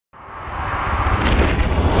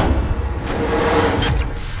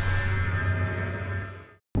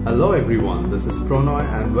Hello everyone, this is Pronoy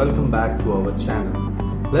and welcome back to our channel.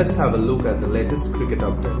 Let's have a look at the latest cricket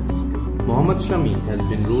updates. Mohammed Shami has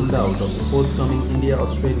been ruled out of the forthcoming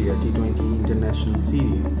India-Australia T20 International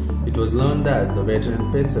series. It was learned that the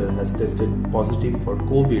veteran pacer has tested positive for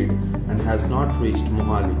COVID and has not reached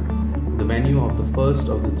Mohali, the venue of the first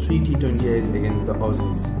of the 3 T20Is against the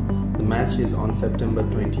Aussies. The match is on September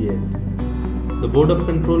 28th. The Board of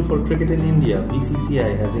Control for Cricket in India,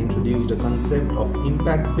 BCCI, has introduced a concept of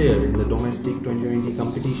impact player in the domestic T20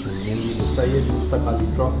 competition, namely the Syed Mushtaq Ali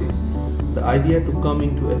Trophy. The idea to come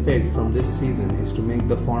into effect from this season is to make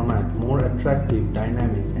the format more attractive,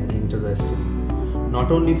 dynamic and interesting,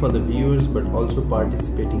 not only for the viewers but also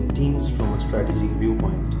participating teams from a strategic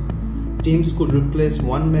viewpoint. Teams could replace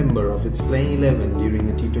one member of its playing 11 during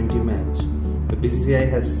a T20 match. The BCCI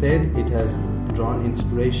has said it has drawn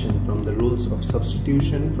inspiration from the rules of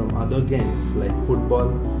substitution from other games like football,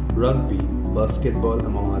 rugby, basketball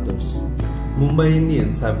among others. Mumbai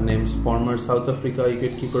Indians have named former South Africa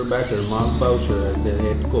wicketkeeper batter Mark Boucher as their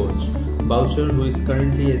head coach. Boucher, who is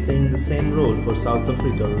currently essaying the same role for South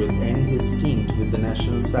Africa, will end his stint with the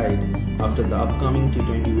national side after the upcoming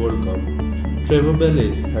T20 World Cup. Trevor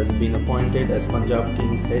Bayliss has been appointed as Punjab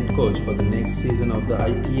Kings head coach for the next season of the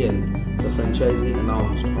IPL, the franchisee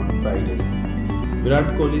announced on Friday. Virat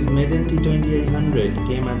Kohli's maiden T20I 100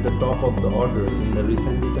 came at the top of the order in the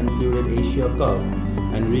recently concluded Asia Cup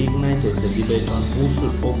and reignited the debate on who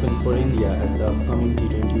should open for India at the upcoming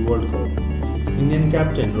T20 World Cup. Indian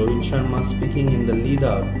captain Rohit Sharma, speaking in the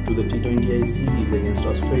lead-up to the T20I series against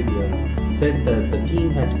Australia, said that the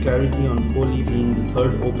team had clarity on Kohli being the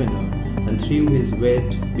third opener and threw his weight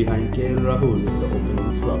behind KL Rahul in the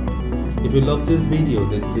opening slot. If you love this video,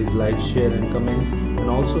 then please like, share and comment, and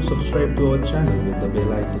also subscribe to our channel with the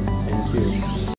bell icon. Thank you.